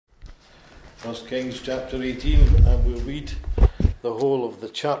1 Kings chapter 18, and we'll read the whole of the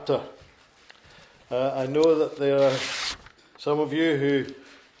chapter. I know that there are some of you who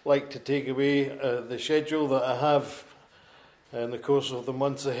like to take away the schedule that I have in the course of the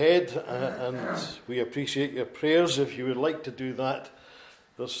months ahead, and we appreciate your prayers if you would like to do that.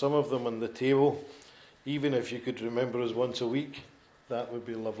 There's some of them on the table. Even if you could remember us once a week, that would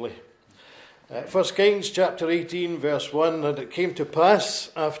be lovely. 1 Kings chapter 18 verse 1, and it came to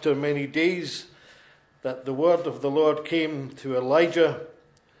pass after many days that the word of the Lord came to Elijah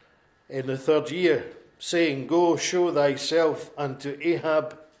in the 3rd year, saying, Go, show thyself unto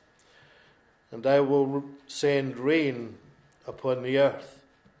Ahab, and I will send rain upon the earth.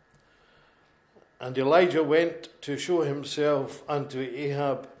 And Elijah went to show himself unto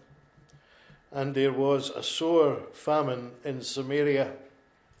Ahab, and there was a sore famine in Samaria.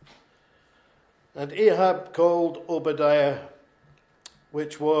 And Ahab called Obadiah,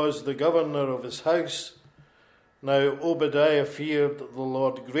 which was the governor of his house. Now Obadiah feared the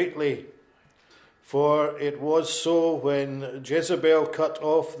Lord greatly, for it was so when Jezebel cut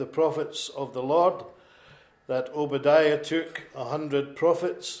off the prophets of the Lord, that Obadiah took 100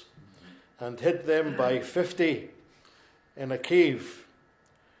 prophets and hid them by 50 in a cave,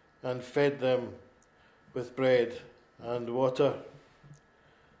 and fed them with bread and water.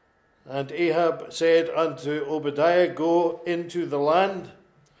 And Ahab said unto Obadiah, Go into the land,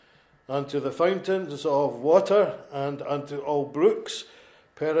 unto the fountains of water, and unto all brooks.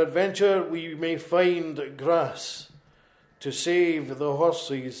 Peradventure we may find grass, to save the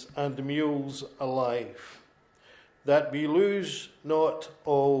horses and mules alive, that we lose not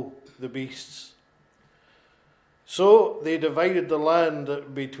all the beasts. So they divided the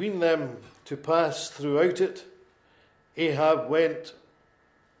land between them to pass throughout it. Ahab went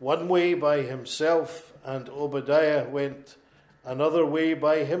one way by himself, and Obadiah went another way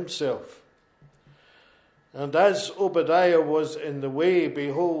by himself. And as Obadiah was in the way,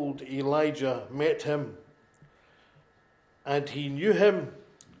 behold, Elijah met him. And he knew him,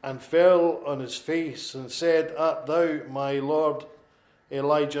 and fell on his face, and said, Art thou my Lord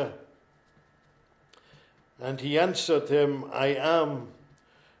Elijah? And he answered him, I am.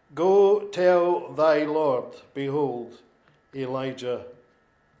 Go tell thy Lord, behold, Elijah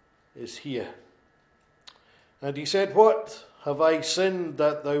is here. And he said, What have I sinned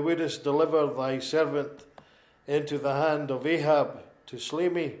that thou wouldest deliver thy servant into the hand of Ahab to slay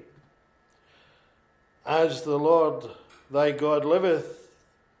me? As the Lord thy God liveth,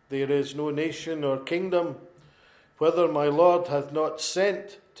 there is no nation or kingdom whither my Lord hath not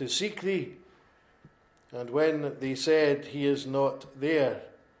sent to seek thee. And when they said, He is not there,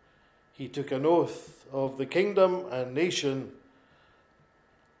 he took an oath of the kingdom and nation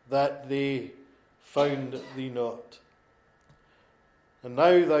that they found thee not. And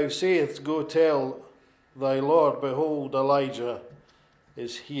now thou sayest, Go tell thy Lord, behold, Elijah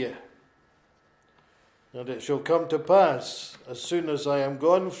is here. And it shall come to pass, as soon as I am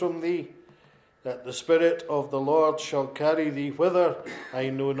gone from thee, that the Spirit of the Lord shall carry thee whither I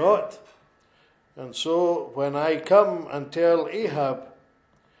know not. And so when I come and tell Ahab,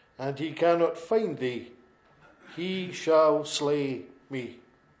 and he cannot find thee, he shall slay me.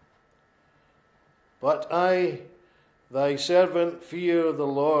 But I, thy servant, fear the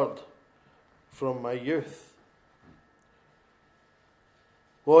Lord from my youth.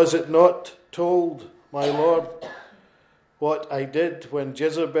 Was it not told, my Lord, what I did when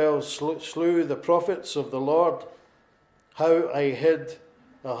Jezebel slew the prophets of the Lord, how I hid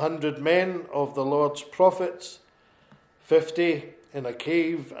 100 men of the Lord's prophets, 50 in a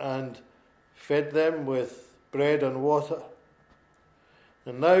cave, and fed them with bread and water?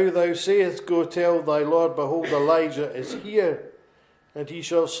 And now thou sayest, Go tell thy Lord, behold, Elijah is here, and he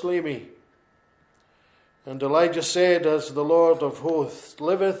shall slay me. And Elijah said, As the Lord of hosts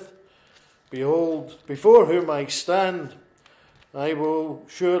liveth, behold, before whom I stand, I will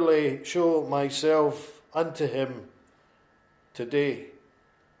surely show myself unto him today.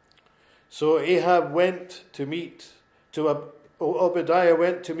 So Ahab went to meet, Obadiah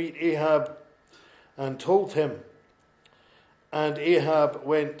went to meet Ahab and told him, and Ahab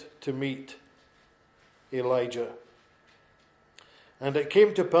went to meet Elijah. And it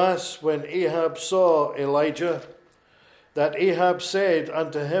came to pass, when Ahab saw Elijah, that Ahab said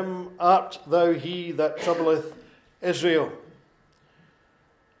unto him, Art thou he that troubleth Israel?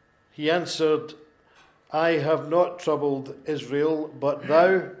 He answered, I have not troubled Israel, but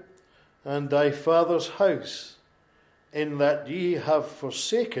thou and thy father's house, in that ye have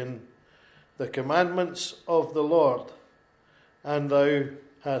forsaken the commandments of the Lord, and thou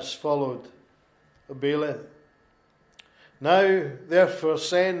hast followed Baalim. Now therefore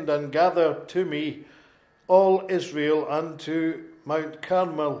send and gather to me all Israel unto Mount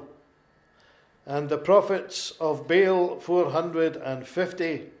Carmel, and the prophets of Baal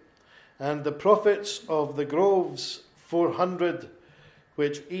 450, and the prophets of the groves 400,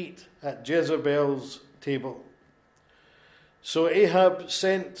 which eat at Jezebel's table. So Ahab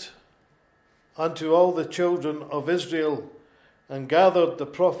sent unto all the children of Israel, and gathered the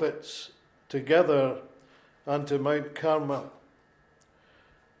prophets together unto Mount Carmel.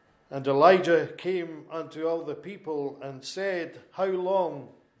 And Elijah came unto all the people, and said, How long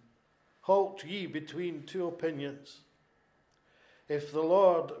halt ye between two opinions? If the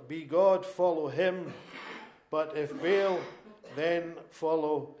Lord be God, follow him, but if Baal, then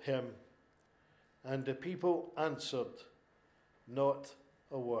follow him. And the people answered not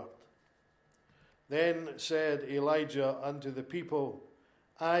a word. Then said Elijah unto the people,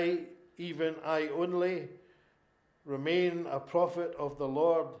 I, even I only, remain a prophet of the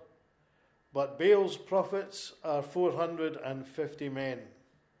Lord, but Baal's prophets are 450 men.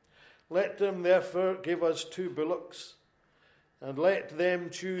 Let them therefore give us 2 bullocks, and let them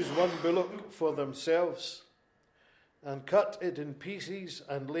choose 1 bullock for themselves, and cut it in pieces,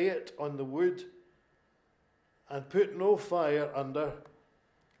 and lay it on the wood, and put no fire under.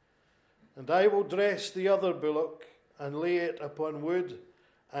 And I will dress the other bullock, and lay it upon wood,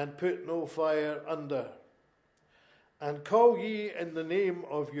 and put no fire under. And call ye in the name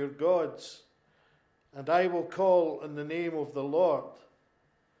of your gods, and I will call in the name of the Lord.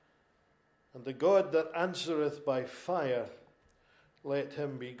 And the God that answereth by fire, let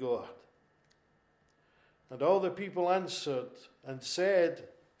him be God. And all the people answered and said,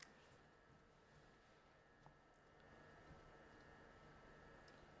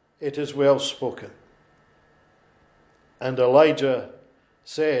 It is well spoken. And Elijah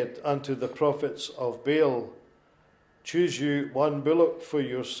said unto the prophets of Baal, Choose you 1 bullock for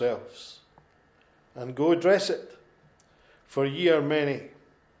yourselves, and go dress it, for ye are many,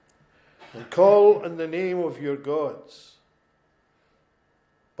 and call in the name of your gods,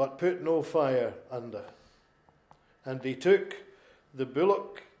 but put no fire under. And they took the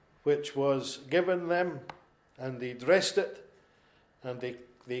bullock which was given them, and they dressed it, and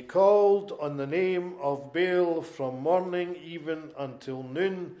they called on the name of Baal from morning even until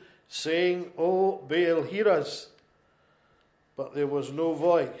noon, saying, O Baal, hear us. But there was no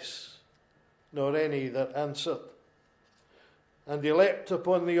voice, nor any that answered. And they leapt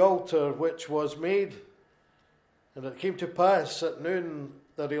upon the altar which was made. And it came to pass at noon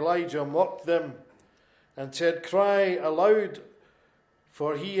that Elijah mocked them, and said, Cry aloud,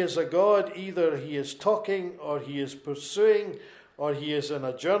 for he is a god, either he is talking, or he is pursuing, or he is in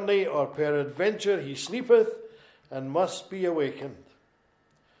a journey, or peradventure he sleepeth, and must be awakened.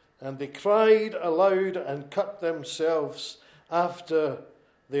 And they cried aloud, and cut themselves after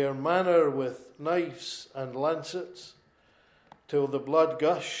their manner with knives and lancets, till the blood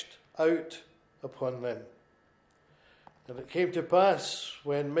gushed out upon them. And it came to pass,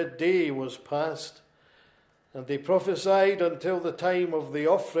 when midday was past, and they prophesied until the time of the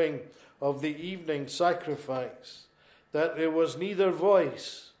offering of the evening sacrifice, that there was neither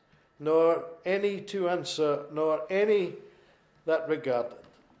voice, nor any to answer, nor any that regarded.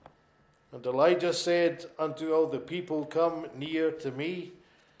 And Elijah said unto all the people, Come near to me.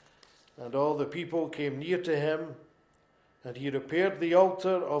 And all the people came near to him, and he repaired the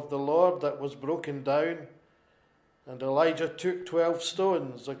altar of the Lord that was broken down. And Elijah took 12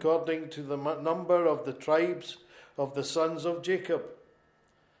 stones, according to the number of the tribes of the sons of Jacob,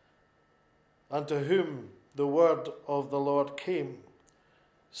 unto whom the word of the Lord came,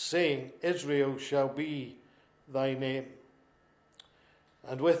 saying, Israel shall be thy name.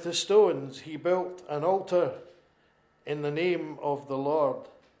 And with the stones he built an altar in the name of the Lord.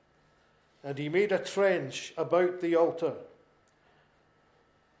 And he made a trench about the altar,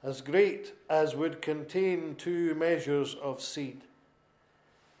 as great as would contain 2 measures of seed.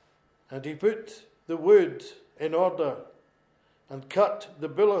 And he put the wood in order, and cut the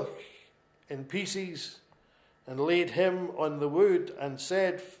bullock in pieces, and laid him on the wood, and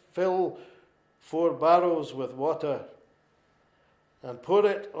said, Fill 4 barrels with water, and pour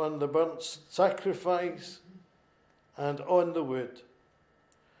it on the burnt sacrifice and on the wood.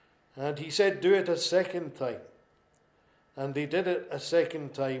 And he said, Do it a second time. And they did it a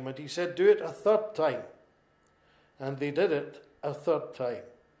second time. And he said, Do it a third time. And they did it a third time.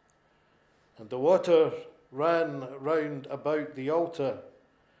 And the water ran round about the altar,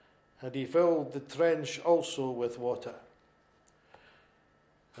 and he filled the trench also with water.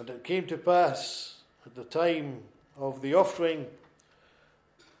 And it came to pass at the time of the offering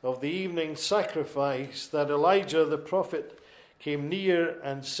of the evening sacrifice that Elijah the prophet came near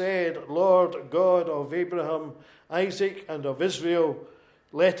and said, Lord God of Abraham, Isaac, and of Israel,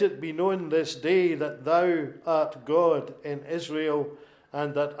 let it be known this day that thou art God in Israel,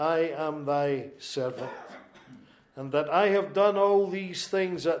 and that I am thy servant, and that I have done all these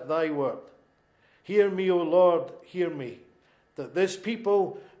things at thy word. Hear me, O Lord, hear me, that this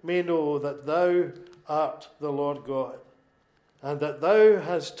people may know that thou art the Lord God, and that thou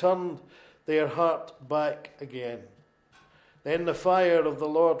hast turned their heart back again. Then the fire of the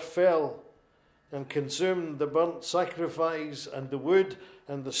Lord fell and consumed the burnt sacrifice and the wood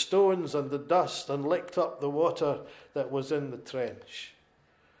and the stones and the dust, and licked up the water that was in the trench.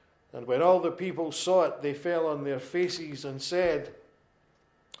 And when all the people saw it, they fell on their faces and said,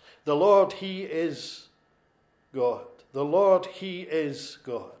 The Lord, he is God. The Lord, he is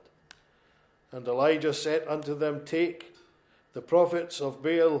God. And Elijah said unto them, Take the prophets of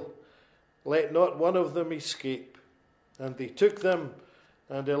Baal, let not one of them escape. And they took them,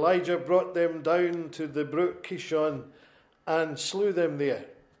 and Elijah brought them down to the brook Kishon, and slew them there.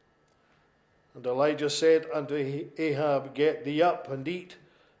 And Elijah said unto Ahab, Get thee up, and eat,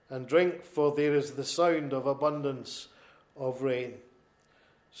 and drink, for there is the sound of abundance of rain.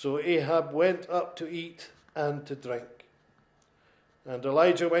 So Ahab went up to eat and to drink. And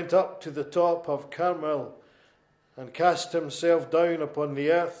Elijah went up to the top of Carmel, and cast himself down upon the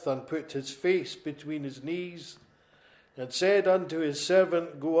earth, and put his face between his knees, and said unto his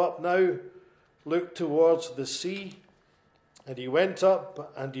servant, Go up now, look towards the sea. And he went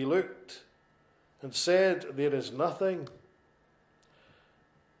up, and he looked, and said, There is nothing.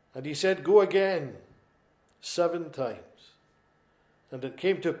 And he said, Go again 7 times. And it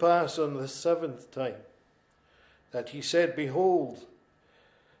came to pass on the 7th time that he said, Behold,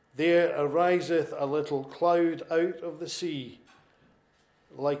 there ariseth a little cloud out of the sea,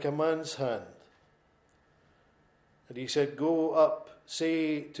 like a man's hand. And he said, Go up,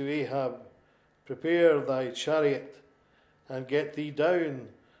 say to Ahab, Prepare thy chariot, and get thee down,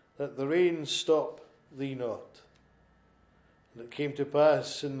 that the rain stop thee not. And it came to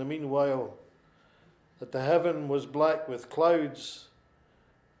pass in the meanwhile that the heaven was black with clouds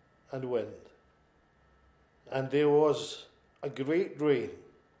and wind, and there was a great rain.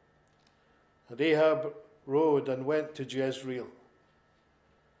 And Ahab rode and went to Jezreel.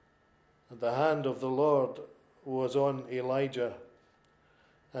 And the hand of the Lord was on Elijah,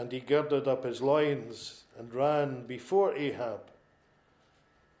 and he girded up his loins and ran before Ahab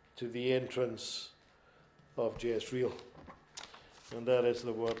to the entrance of Jezreel. And that is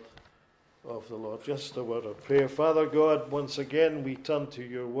the word of the Lord. Just a word of prayer. Father God, once again we turn to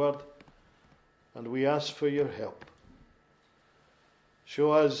your word, and we ask for your help.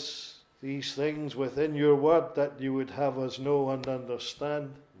 Show us these things within your word that you would have us know and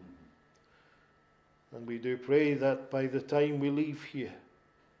understand. And we do pray that by the time we leave here,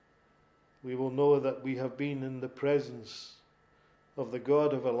 we will know that we have been in the presence of the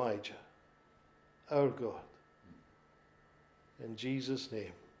God of Elijah, our God. In Jesus'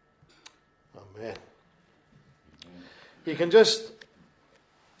 name, amen. You can just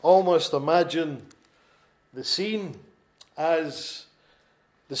almost imagine the scene as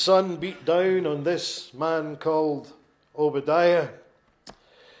the sun beat down on this man called Obadiah.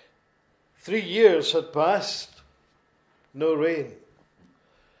 3 years had passed, no rain.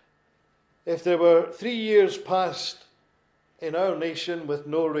 If there were 3 years passed in our nation with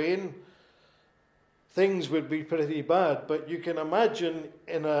no rain, things would be pretty bad. But you can imagine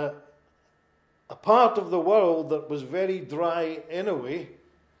in a part of the world that was very dry anyway,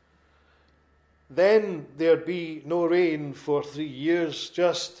 then there'd be no rain for 3 years,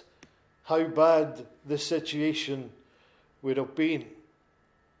 just how bad the situation would have been.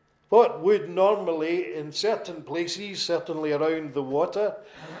 What would normally, in certain places, certainly around the water,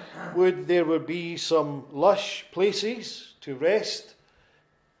 there would be some lush places to rest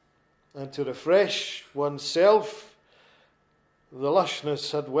and to refresh oneself. The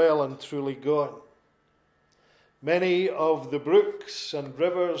lushness had well and truly gone. Many of the brooks and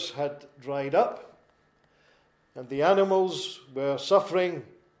rivers had dried up, and the animals were suffering,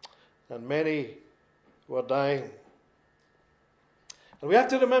 and many were dying. And we have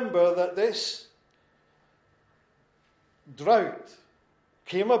to remember that this drought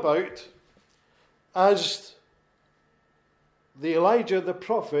came about as the Elijah the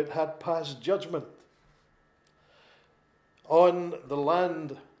prophet had passed judgment on the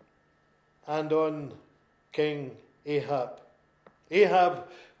land and on King Ahab. Ahab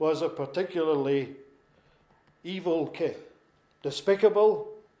was a particularly evil king, despicable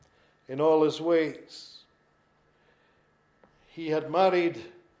in all his ways. He had married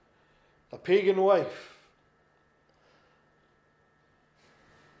a pagan wife,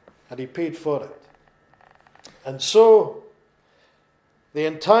 and he paid for it. And so the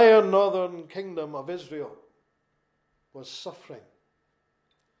entire northern kingdom of Israel was suffering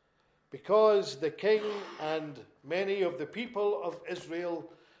because the king and many of the people of Israel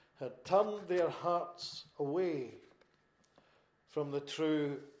had turned their hearts away from the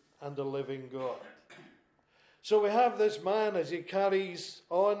true and the living God. So we have this man as he carries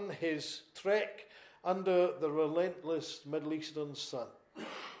on his trek under the relentless Middle Eastern sun.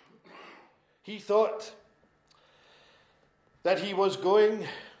 He thought that he was going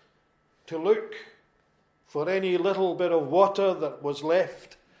to look for any little bit of water that was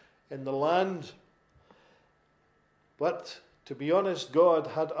left in the land. But to be honest, God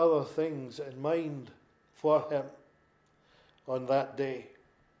had other things in mind for him on that day.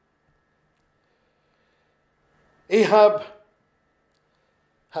 Ahab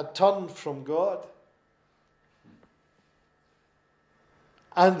had turned from God,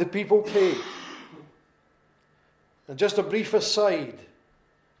 and the people paid. And just a brief aside,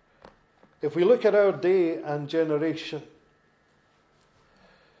 if we look at our day and generation,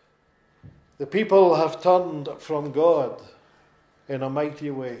 the people have turned from God in a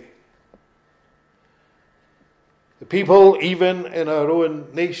mighty way. The people, even in our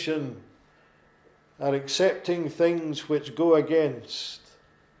own nation, are accepting things which go against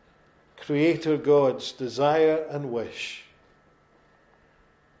Creator God's desire and wish.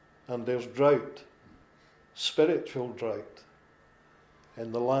 And there's drought, spiritual drought,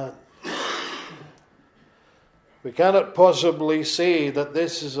 in the land. We cannot possibly say that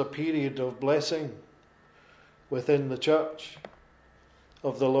this is a period of blessing within the church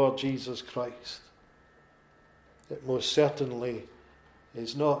of the Lord Jesus Christ. It most certainly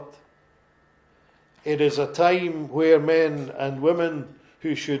is not. It is a time where men and women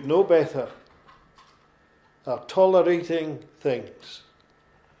who should know better are tolerating things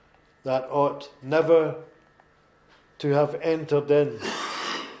that ought never to have entered in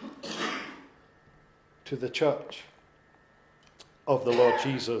to the church of the Lord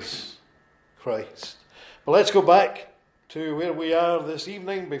Jesus Christ. But let's go back to where we are this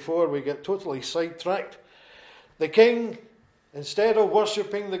evening before we get totally sidetracked. The king, instead of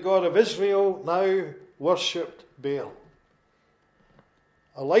worshipping the God of Israel, now worshipped Baal,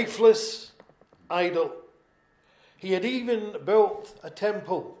 a lifeless idol. He had even built a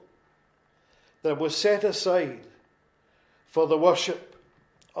temple that was set aside for the worship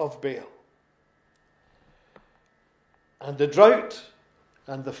of Baal. And the drought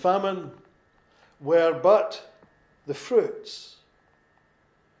and the famine were but the fruits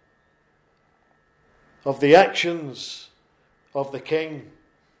of the actions of the king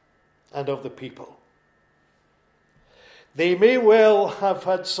and of the people. They may well have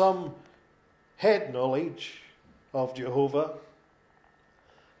had some head knowledge of Jehovah,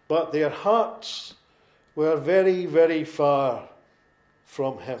 but their hearts were very, very far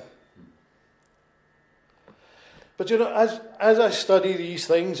from him. But you know, as I study these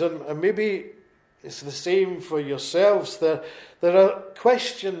things, and maybe it's the same for yourselves, there are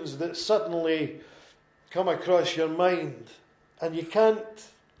questions that suddenly come across your mind, and you can't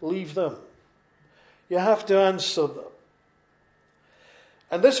leave them. You have to answer them.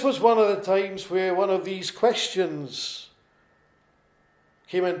 And this was one of the times where one of these questions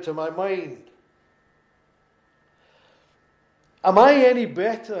came into my mind. Am I any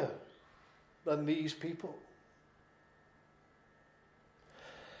better than these people?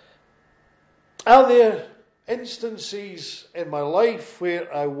 Are there instances in my life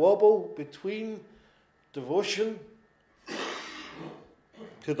where I wobble between devotion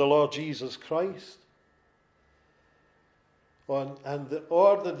to the Lord Jesus Christ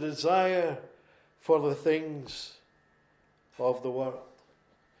or the desire for the things of the world?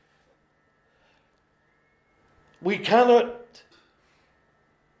 We cannot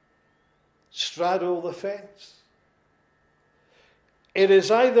straddle the fence. It is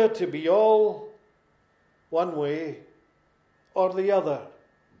either to be all one way or the other,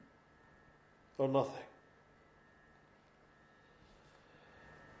 or nothing.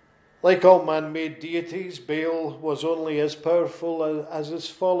 Like all man-made deities, Baal was only as powerful as his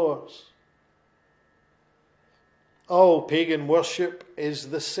followers. All pagan worship is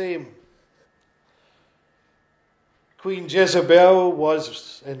the same. Queen Jezebel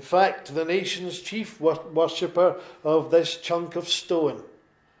was, in fact, the nation's chief worshipper of this chunk of stone.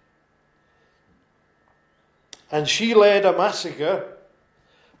 And she led a massacre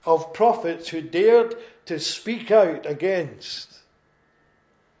of prophets who dared to speak out against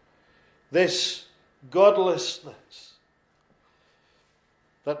this godlessness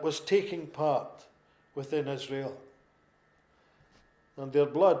that was taking part within Israel. And their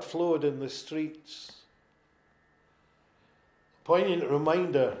blood flowed in the streets. A poignant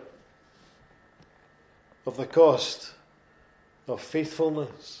reminder of the cost of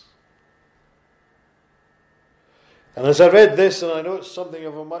faithfulness. And as I read this, and I know it's something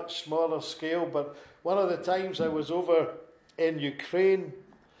of a much smaller scale, but one of the times I was over in Ukraine,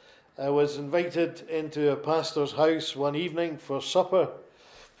 I was invited into a pastor's house one evening for supper.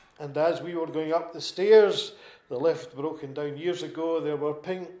 And as we were going up the stairs, the lift broken down years ago, there were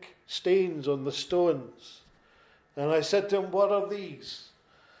pink stains on the stones. And I said to him, "What are these?"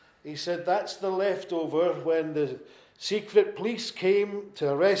 He said, "That's the leftover when the secret police came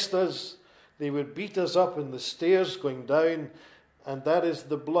to arrest us. They would beat us up in the stairs going down, and that is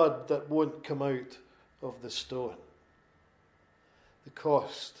the blood that won't come out of the stone." The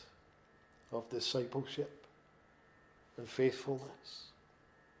cost of discipleship and faithfulness.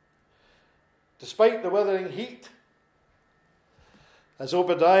 Despite the withering heat, as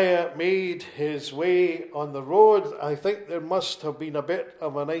Obadiah made his way on the road, I think there must have been a bit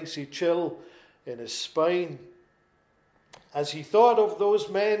of an icy chill in his spine as he thought of those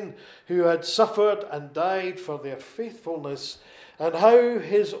men who had suffered and died for their faithfulness, and how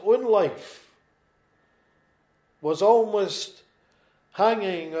his own life was almost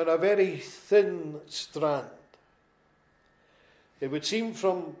hanging on a very thin strand. It would seem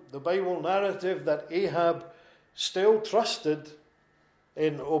from the Bible narrative that Ahab still trusted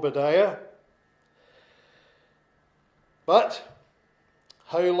in Obadiah. But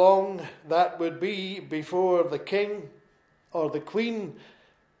how long that would be before the king or the queen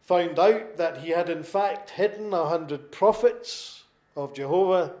found out that he had in fact hidden 100 prophets of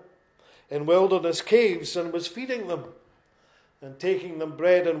Jehovah in wilderness caves and was feeding them and taking them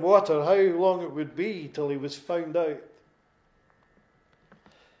bread and water, how long it would be till he was found out.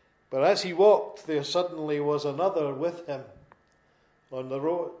 But as he walked, there suddenly was another with him on the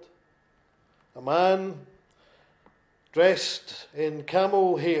road. A man dressed in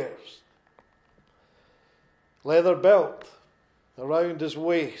camel hairs, leather belt around his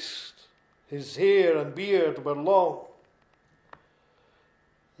waist. His hair and beard were long.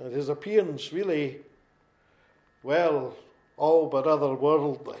 And his appearance really, well, all but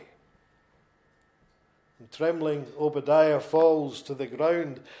otherworldly. And trembling, Obadiah falls to the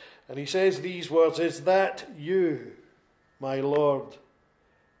ground, and he says these words, "Is that you, my Lord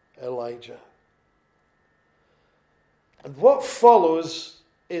Elijah?" And what follows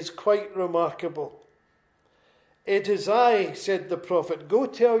is quite remarkable. "It is I," said the prophet. "Go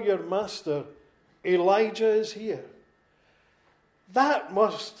tell your master, Elijah is here." That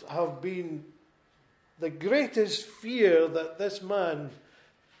must have been the greatest fear that this man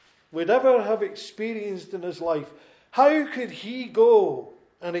would ever have experienced in his life. How could he go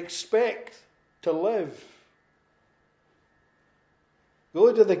and expect to live?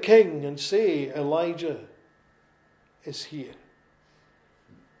 Go to the king and say, "Elijah is here."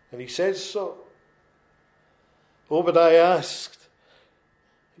 And he says so. Obadiah asked,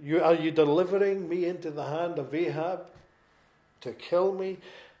 "Are you delivering me into the hand of Ahab to kill me?"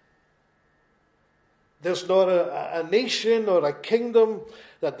 There's not a nation or a kingdom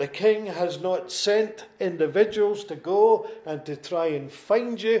that the king has not sent individuals to go and to try and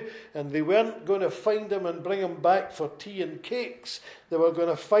find you. And they weren't going to find him and bring him back for tea and cakes. They were going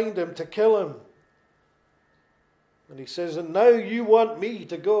to find him to kill him. And he says, "And now you want me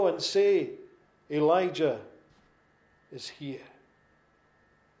to go and say, Elijah is here."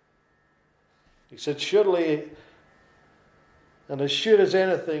 He said, "Surely, and as sure as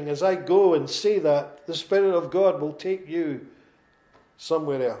anything, as I go and say that, the Spirit of God will take you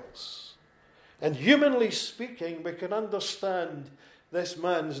somewhere else." And humanly speaking, we can understand this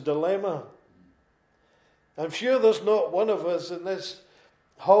man's dilemma. I'm sure there's not one of us in this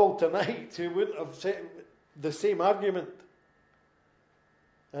hall tonight who wouldn't have said the same argument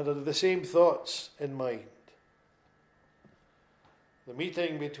and had the same thoughts in mind. The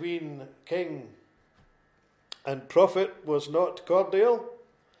meeting between king and prophet was not cordial.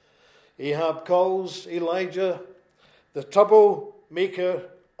 Ahab calls Elijah the troublemaker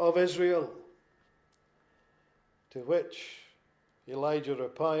of Israel, to which Elijah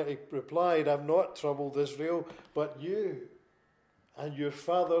replied, "I've not troubled Israel, but you and your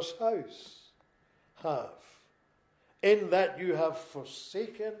father's house have, in that you have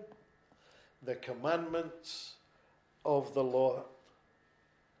forsaken the commandments of the Lord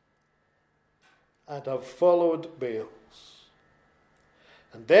and have followed Baals."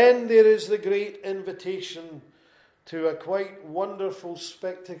 And then there is the great invitation to a quite wonderful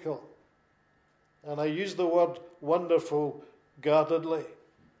spectacle. And I use the word wonderful guardedly.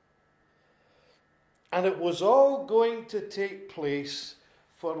 And it was all going to take place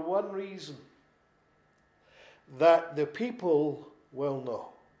for one reason: that the people will know.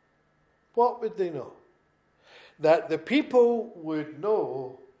 What would they know? That the people would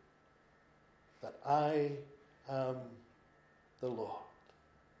know that I am the Lord.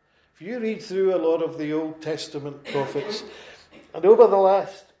 If you read through a lot of the Old Testament prophets, and over the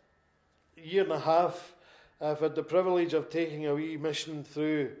last year and a half, I've had the privilege of taking a wee mission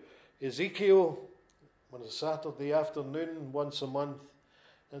through Ezekiel on a Saturday afternoon once a month.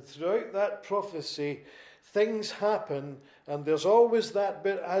 And throughout that prophecy, things happen, and there's always that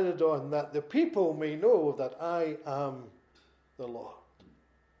bit added on, that the people may know that I am the Lord.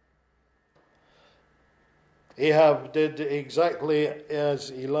 Ahab did exactly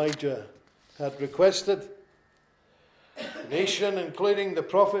as Elijah had requested. The nation, including the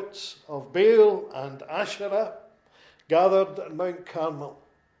prophets of Baal and Asherah, gathered at Mount Carmel.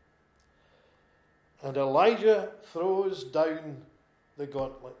 And Elijah throws down the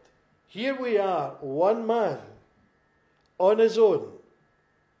gauntlet. Here we are, one man on his own,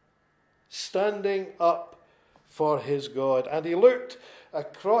 standing up for his God. And he looked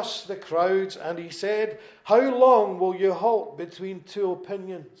across the crowds and he said, "How long will you halt between two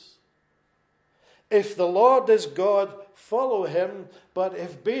opinions? If the Lord is God, follow him, but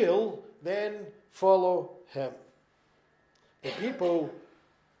if Baal, then follow him." The people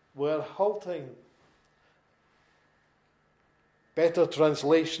were halting. Better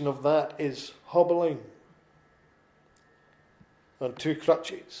translation of that is hobbling on two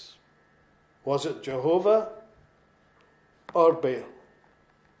crutches. Was it Jehovah or Baal?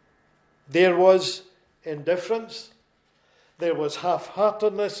 There was indifference. There was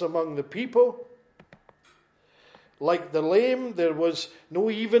half-heartedness among the people. Like the lame, there was no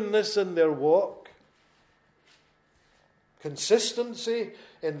evenness in their walk. Consistency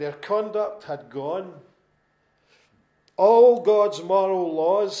in their conduct had gone. All God's moral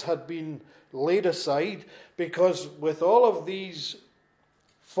laws had been laid aside, because with all of these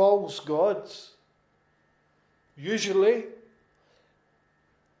false gods, usually,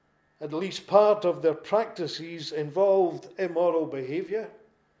 at least part of their practices involved immoral behavior.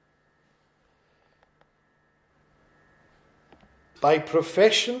 By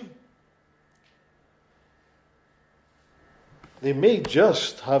profession, they may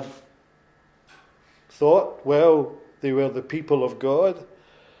just have thought, well, they were the people of God,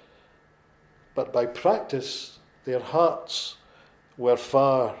 but by practice, their hearts were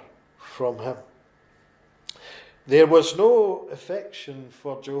far from him. There was no affection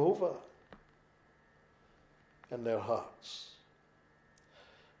for Jehovah in their hearts.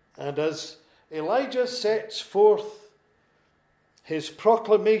 And as Elijah sets forth his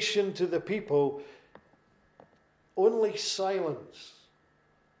proclamation to the people, only silence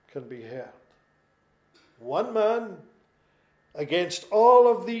can be heard. One man against all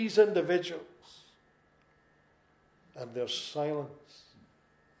of these individuals, and there's silence.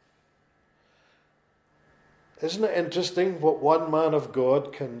 Isn't it interesting what one man of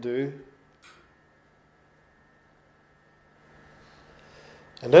God can do?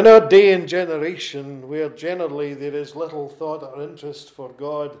 And in our day and generation, where generally there is little thought or interest for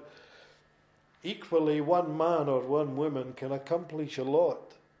God, equally one man or one woman can accomplish a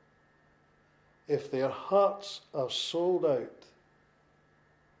lot if their hearts are sold out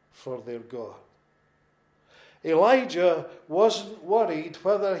for their God. Elijah wasn't worried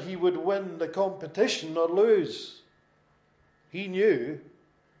whether he would win the competition or lose. He knew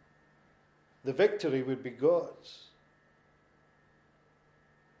the victory would be God's.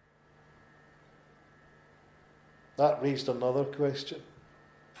 That raised another question.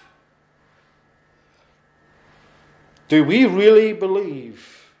 Do we really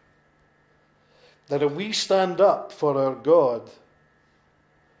believe that if we stand up for our God,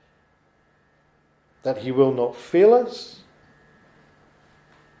 that he will not fail us,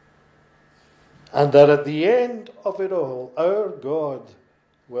 and that at the end of it all, our God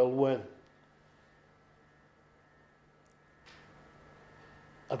will win?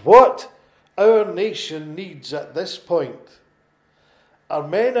 And what our nation needs at this point are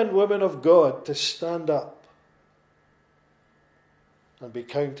men and women of God to stand up and be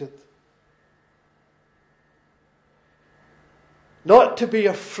counted. Not to be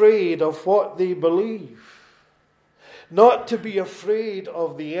afraid of what they believe. Not to be afraid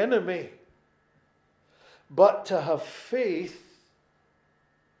of the enemy. But to have faith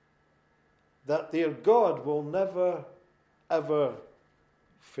that their God will never, ever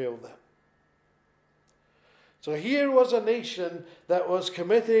fail them. So here was a nation that was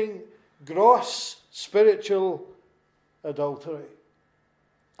committing gross spiritual adultery.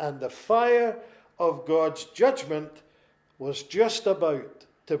 And the fire of God's judgment was just about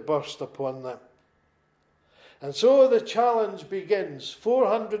to burst upon them. And so the challenge begins.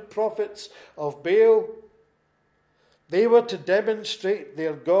 400 prophets of Baal. They were to demonstrate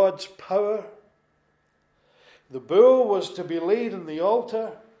their God's power. The bull was to be laid on the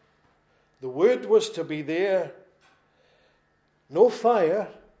altar. The wood was to be there. No fire.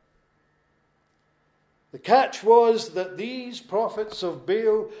 The catch was that these prophets of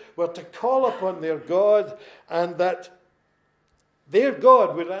Baal were to call upon their God, and that their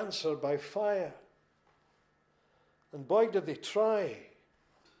God would answer by fire. And boy, did they try.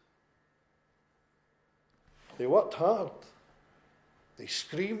 They worked hard. They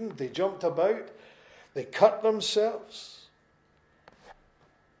screamed, they jumped about, they cut themselves.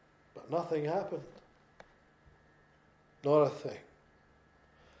 But nothing happened. Not a thing.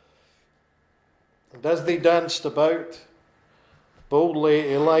 And as they danced about,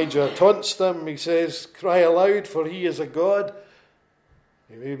 boldly Elijah taunts them. He says, "Cry aloud, for he is a God."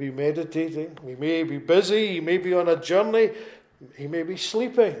 He may be meditating, he may be busy, he may be on a journey, he may be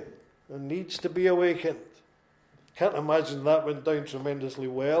sleeping and needs to be awakened. Can't imagine that went down tremendously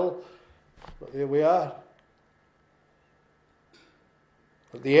well, but there we are.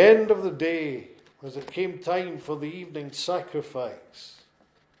 At the end of the day, as it came time for the evening sacrifice,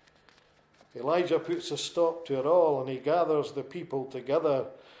 Elijah puts a stop to it all, and he gathers the people together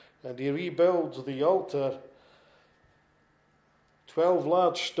and he rebuilds the altar. 12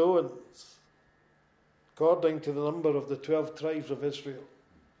 large stones, according to the number of the 12 tribes of Israel.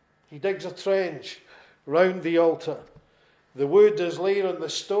 He digs a trench round the altar. The wood is laid on the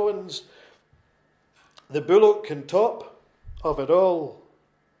stones, the bullock on top of it all.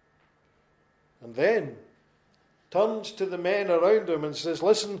 And then turns to the men around him and says,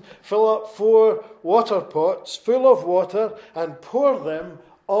 "Listen, fill up 4 water pots full of water and pour them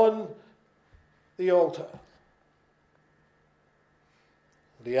on the altar."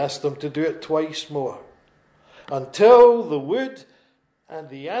 And he asked them to do it twice more, until the wood and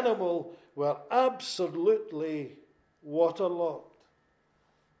the animal were absolutely waterlogged.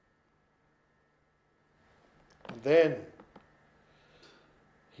 And then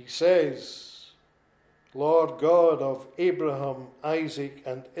he says, "Lord God of Abraham, Isaac,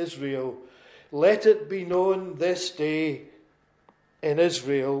 and Israel, let it be known this day in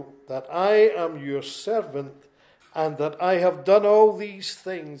Israel that I am your servant, and that I have done all these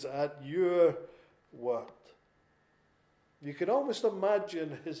things at your word." You can almost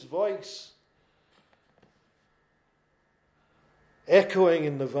imagine his voice echoing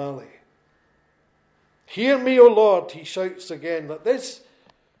in the valley. "Hear me, O Lord," he shouts again, "that this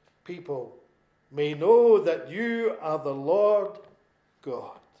people may know that you are the Lord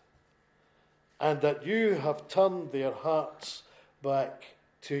God, and that you have turned their hearts back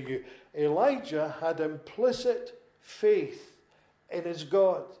to you." Elijah had implicit faith in his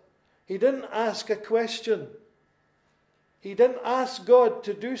God. He didn't ask a question. He didn't ask God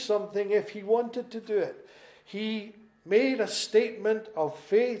to do something if he wanted to do it. He made a statement of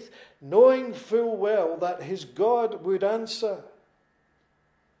faith, knowing full well that his God would answer.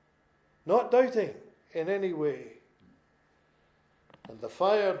 Not doubting in any way. And the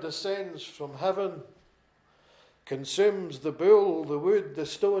fire descends from heaven, consumes the bull, the wood, the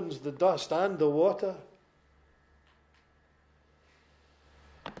stones, the dust, and the water.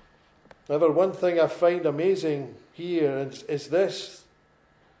 However, one thing I find amazing here is this: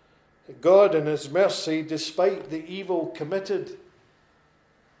 God in his mercy, despite the evil committed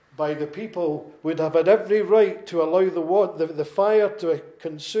by the people, would have had every right to allow the fire to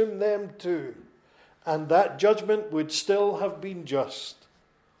consume them too, and that judgment would still have been just.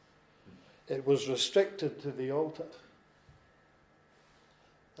 It was restricted to the altar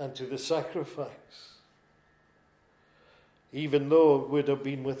and to the sacrifice, even though it would have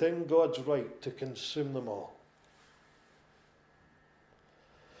been within God's right to consume them all.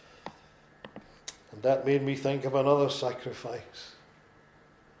 And that made me think of another sacrifice.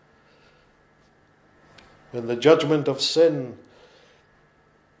 When the judgment of sin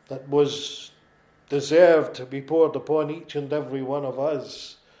that was deserved to be poured upon each and every one of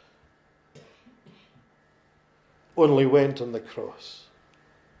us only went on the cross,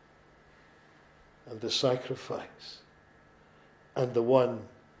 and the sacrifice, and the one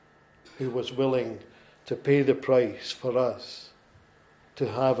who was willing to pay the price for us to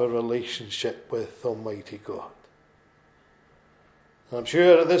have a relationship with Almighty God. I'm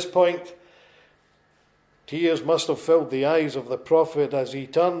sure at this point tears must have filled the eyes of the prophet as he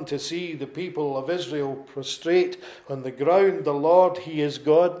turned to see the people of Israel prostrate on the ground. "The Lord, he is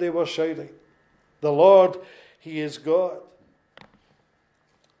God," they were shouting. "The Lord, he is God."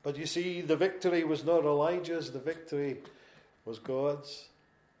 But you see, the victory was not Elijah's, the victory was God's.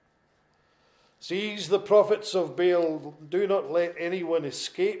 Seize the prophets of Baal. Do not let anyone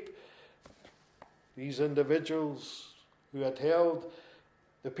escape. These individuals who had held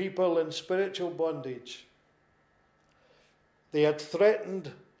the people in spiritual bondage. They had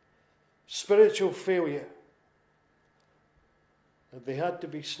threatened spiritual failure. And they had to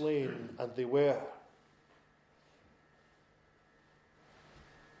be slain, and they were.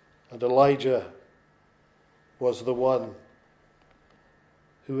 And Elijah was the one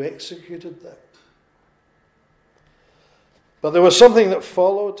who executed them. But there was something that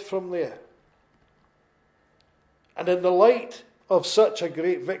followed from there. And in the light of such a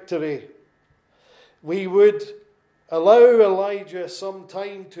great victory, we would allow Elijah some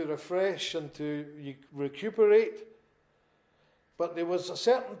time to refresh and to recuperate. But there was a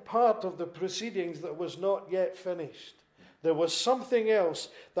certain part of the proceedings that was not yet finished. There was something else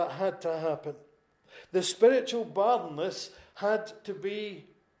that had to happen. The spiritual barrenness had to be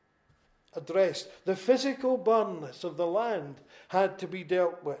addressed. The physical barrenness of the land had to be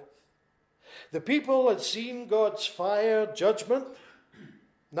dealt with. The people had seen God's fire judgment.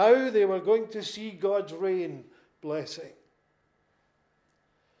 Now they were going to see God's rain blessing.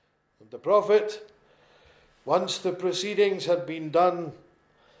 And the prophet, once the proceedings had been done,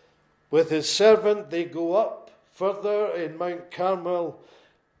 with his servant they go up further in Mount Carmel,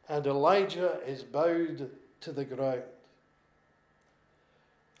 and Elijah is bowed to the ground.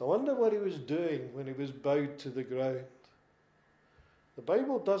 I wonder what he was doing when he was bowed to the ground. The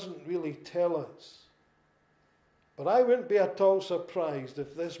Bible doesn't really tell us. But I wouldn't be at all surprised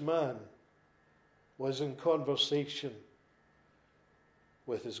if this man was in conversation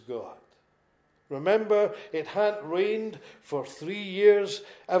with his God. Remember, it hadn't rained for 3 years.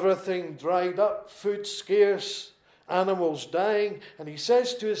 Everything dried up, food scarce, animals dying. And he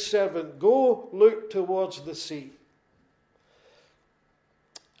says to his servant, "Go look towards the sea."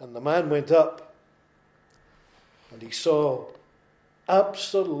 And the man went up, and he saw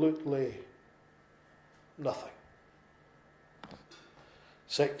absolutely nothing.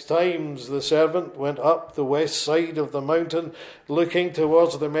 6 times the servant went up the west side of the mountain, looking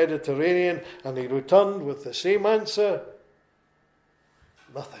towards the Mediterranean, and he returned with the same answer: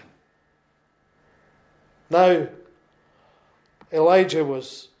 nothing. Now, Elijah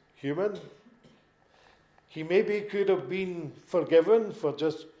was human. He maybe could have been forgiven for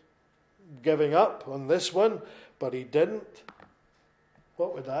just giving up on this one, but he didn't.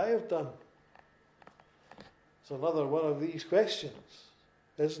 What would I have done? It's another one of these questions,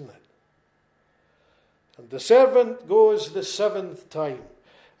 isn't it? And the servant goes the 7th time,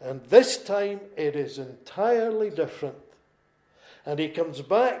 and this time it is entirely different. And he comes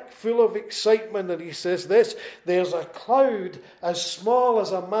back full of excitement, and he says this: "There's a cloud as small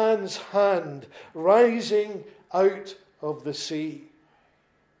as a man's hand rising out of the sea."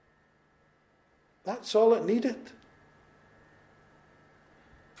 That's all it needed.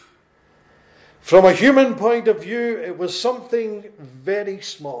 From a human point of view, it was something very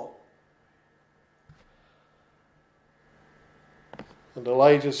small. And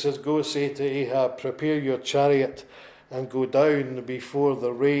Elijah says, "Go say to Ahab, prepare your chariot and go down before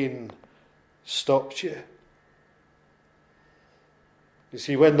the rain stops you." You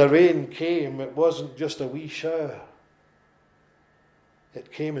see, when the rain came, it wasn't just a wee shower.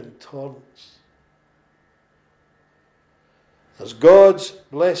 It came in torrents. As God's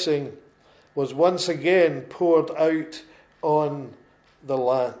blessing was once again poured out on the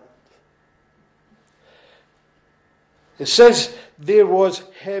land. It says there was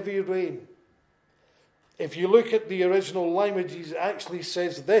heavy rain. If you look at the original language, it actually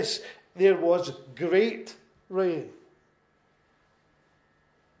says this: there was great rain.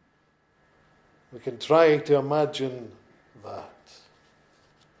 We can try to imagine that.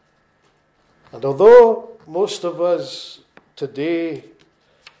 And although most of us today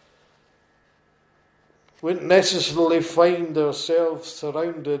wouldn't necessarily find ourselves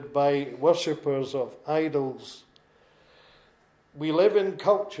surrounded by worshippers of idols, we live in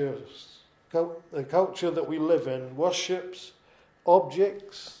cultures. The culture that we live in worships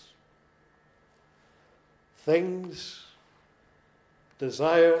objects, things,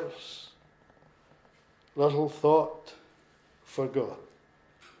 desires, little thought for God.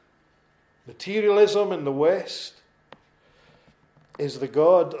 Materialism in the West is the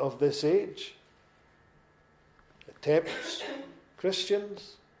god of this age. It tempts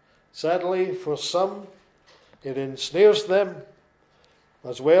Christians. Sadly, for some, it ensnares them,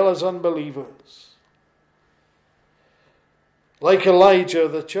 as well as unbelievers. Like Elijah,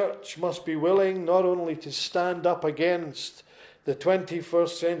 the church must be willing not only to stand up against the 21st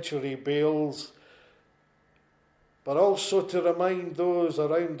century Baals, but also to remind those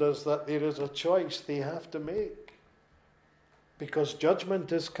around us that there is a choice they have to make, because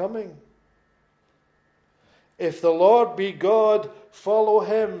judgment is coming. If the Lord be God, follow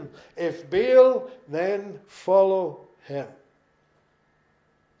him. If Baal, then follow him.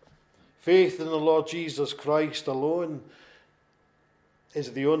 Faith in the Lord Jesus Christ alone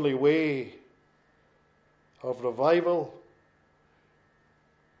is the only way of revival.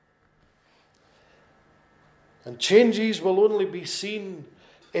 And changes will only be seen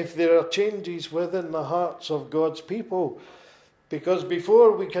if there are changes within the hearts of God's people. Because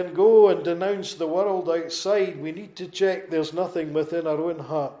before we can go and denounce the world outside, we need to check there's nothing within our own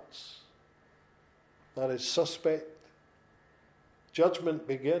hearts that is suspect. Judgment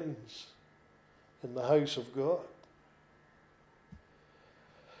begins in the house of God.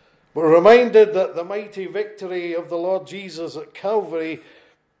 We're reminded that the mighty victory of the Lord Jesus at Calvary,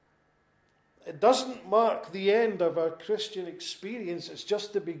 it doesn't mark the end of our Christian experience. It's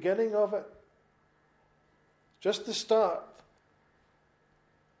just the beginning of it. Just the start.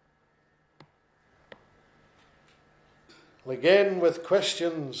 Again, with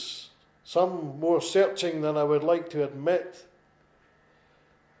questions, some more searching than I would like to admit.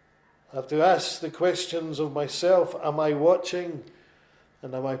 I have to ask the questions of myself. Am I watching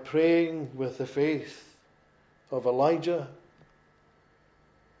and am I praying with the faith of Elijah?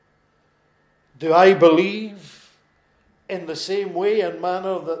 Do I believe in the same way and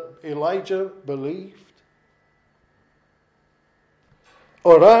manner that Elijah believed?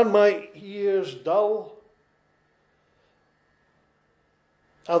 Or are my ears dull?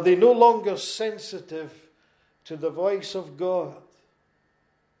 Are they no longer sensitive to the voice of God?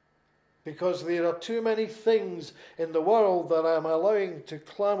 Because there are too many things in the world that I am allowing to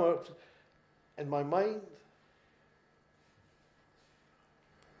clamour in my mind.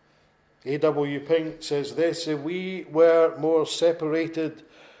 A.W. Pink says this: if we were more separated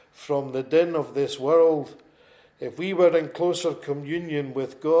from the din of this world, if we were in closer communion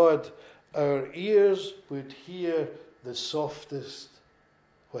with God, our ears would hear the softest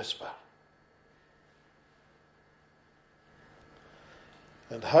whisper.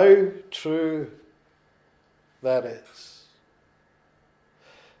 And how true that is.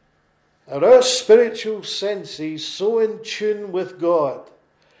 Are our spiritual senses so in tune with God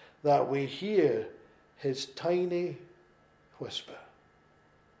that we hear his tiny whisper?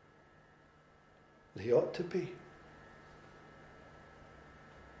 They ought to be.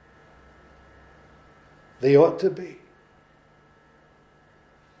 They ought to be.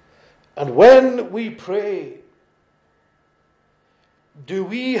 And when we pray, do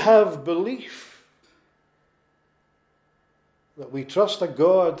we have belief that we trust a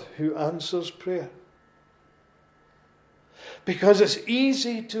God who answers prayer? Because it's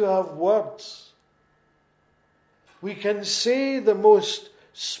easy to have words. We can say the most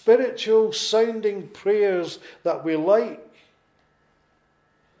spiritual sounding prayers that we like.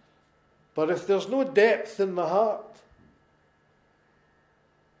 But if there's no depth in the heart,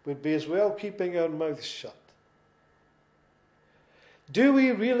 we'd be as well keeping our mouths shut. Do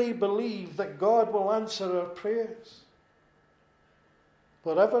we really believe that God will answer our prayers?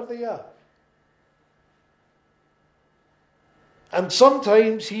 Whatever they are. And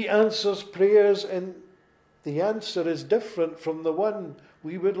sometimes he answers prayers and the answer is different from the one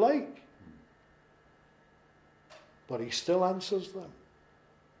we would like. But he still answers them.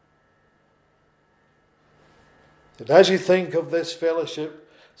 And as you think of this fellowship,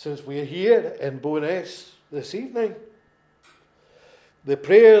 since we're here in Bowness this evening, the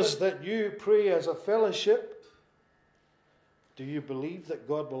prayers that you pray as a fellowship, do you believe that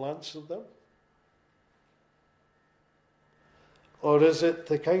God will answer them? Or is it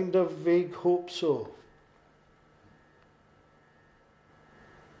the kind of vague hope so?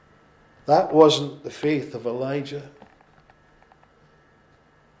 That wasn't the faith of Elijah.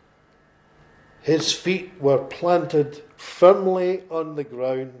 His feet were planted firmly on the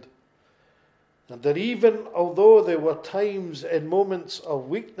ground. And that even although there were times and moments of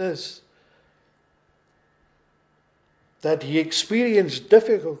weakness that he experienced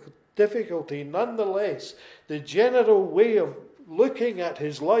difficulty, nonetheless, the general way of looking at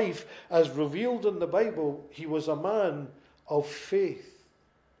his life as revealed in the Bible, he was a man of faith.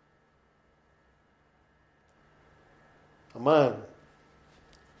 A man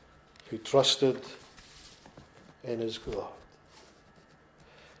who trusted in his God.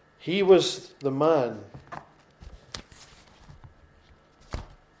 He was the man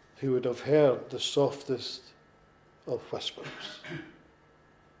who would have heard the softest of whispers.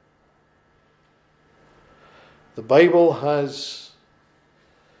 The Bible has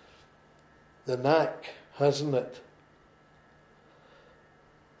the knack, hasn't it,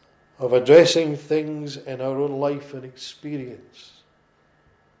 of addressing things in our own life and experience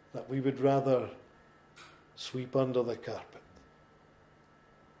that we would rather sweep under the carpet.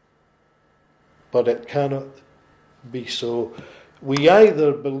 But it cannot be so. We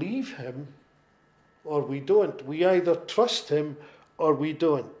either believe him or we don't. We either trust him or we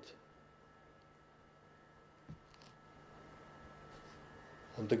don't.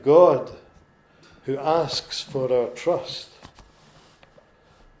 And the God who asks for our trust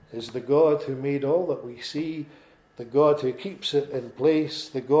is the God who made all that we see, the God who keeps it in place,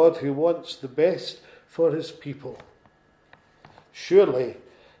 the God who wants the best for his people. Surely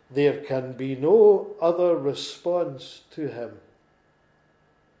there can be no other response to him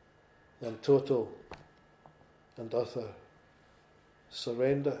than total and utter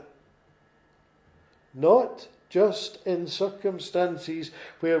surrender. Not just in circumstances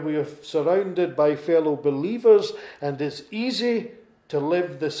where we are surrounded by fellow believers and it's easy to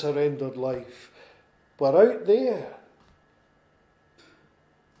live the surrendered life, but out there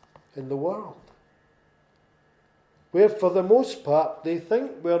in the world, where for the most part they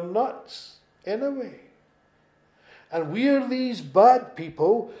think we're nuts anyway. And we're these bad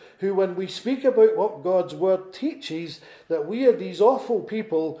people who, when we speak about what God's word teaches, that we are these awful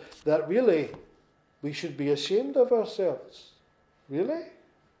people that really we should be ashamed of ourselves. Really?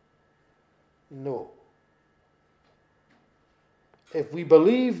 No. If we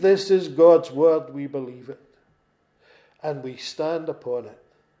believe this is God's word, we believe it. And we stand upon it.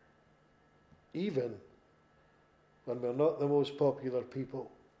 Even when we're not the most popular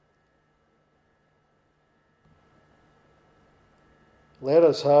people. Let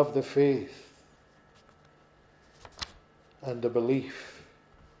us have the faith and the belief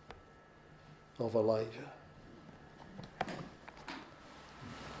of Elijah.